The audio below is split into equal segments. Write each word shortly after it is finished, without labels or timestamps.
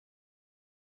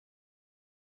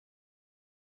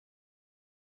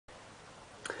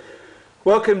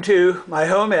Welcome to my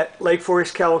home at Lake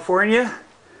Forest, California.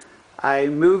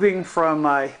 I'm moving from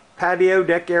my patio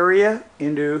deck area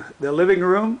into the living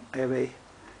room. I have a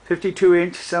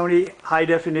 52-inch Sony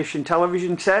high-definition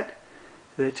television set.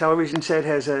 The television set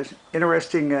has an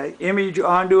interesting image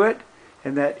onto it,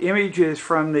 and that image is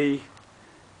from the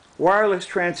wireless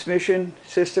transmission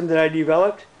system that I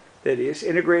developed that is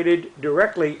integrated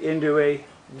directly into a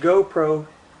GoPro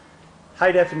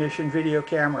high-definition video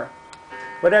camera.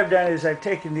 What I've done is I've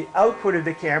taken the output of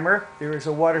the camera. There is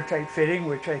a watertight fitting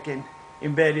which I can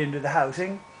embed into the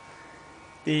housing.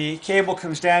 The cable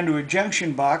comes down to a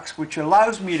junction box which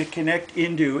allows me to connect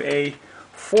into a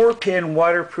 4-pin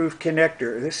waterproof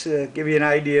connector. This will give you an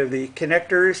idea of the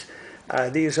connectors.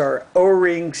 These are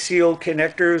O-ring sealed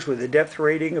connectors with a depth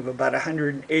rating of about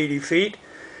 180 feet.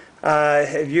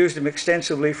 I've used them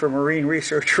extensively for marine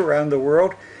research around the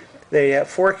world. They have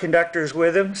 4 conductors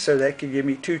with them, so that can give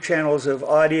me 2 channels of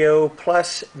audio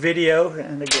plus video,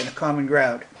 and again a common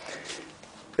ground.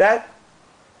 That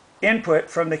input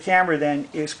from the camera then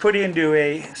is put into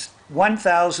a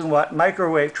 1,000 watt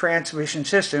microwave transmission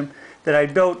system that I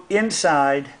built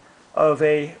inside of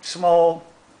a small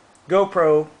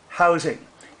GoPro housing.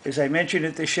 As I mentioned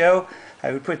at the show,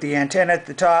 I would put the antenna at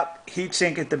the top, heat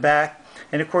sink at the back,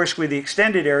 and of course with the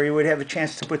extended area we'd have a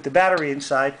chance to put the battery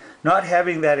inside. Not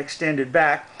having that extended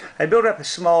back, I built up a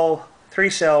small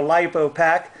 3-cell LiPo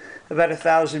pack, about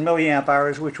 1,000 milliamp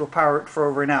hours, which will power it for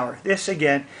over an hour. This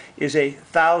again is a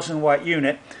 1,000 watt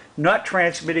unit, not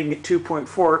transmitting at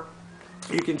 2.4.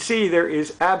 You can see there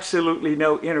is absolutely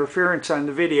no interference on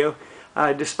the video,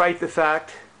 despite the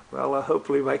fact, well,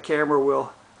 hopefully my camera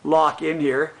will lock in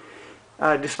here,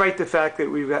 despite the fact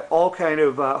that we've got all kind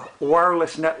of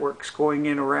wireless networks going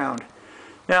in around.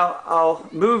 Now I'll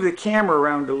move the camera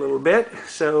around a little bit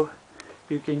so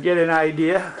you can get an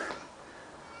idea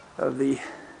of the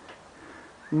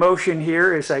motion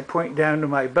here as I point down to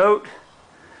my boat.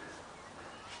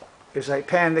 As I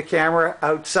pan the camera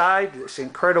outside, this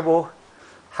incredible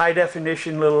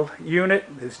high-definition little unit,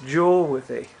 this Jewel with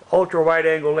a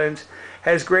ultra-wide-angle lens,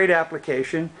 has great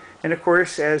application. And of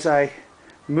course, as I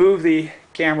move the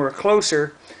camera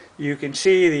closer, you can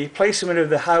see the placement of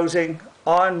the housing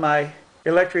on my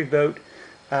electric boat,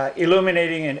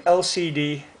 illuminating an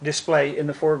LCD display in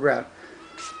the foreground.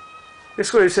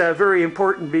 This was very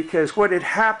important because what had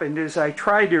happened is I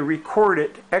tried to record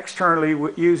it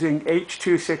externally using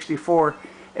H.264,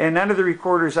 and none of the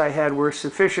recorders I had were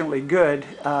sufficiently good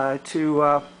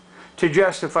to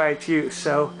justify its use.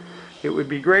 So it would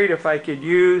be great if I could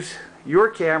use your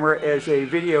camera as a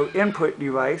video input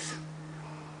device,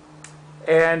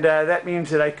 and that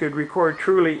means that I could record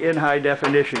truly in high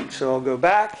definition. So I'll go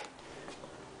back,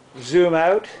 zoom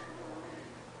out,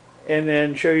 and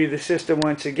then show you the system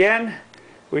once again,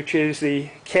 which is the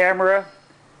camera,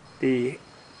 the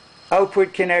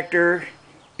output connector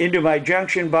into my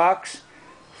junction box,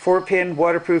 4-pin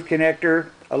waterproof connector,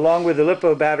 along with the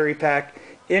LiPo battery pack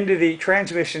into the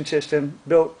transmission system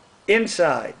built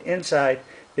inside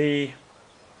the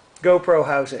GoPro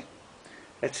housing.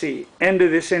 That's the end of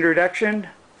this introduction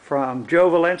from Joe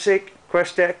Valencic,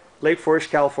 Quest Tech, Lake Forest,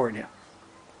 California.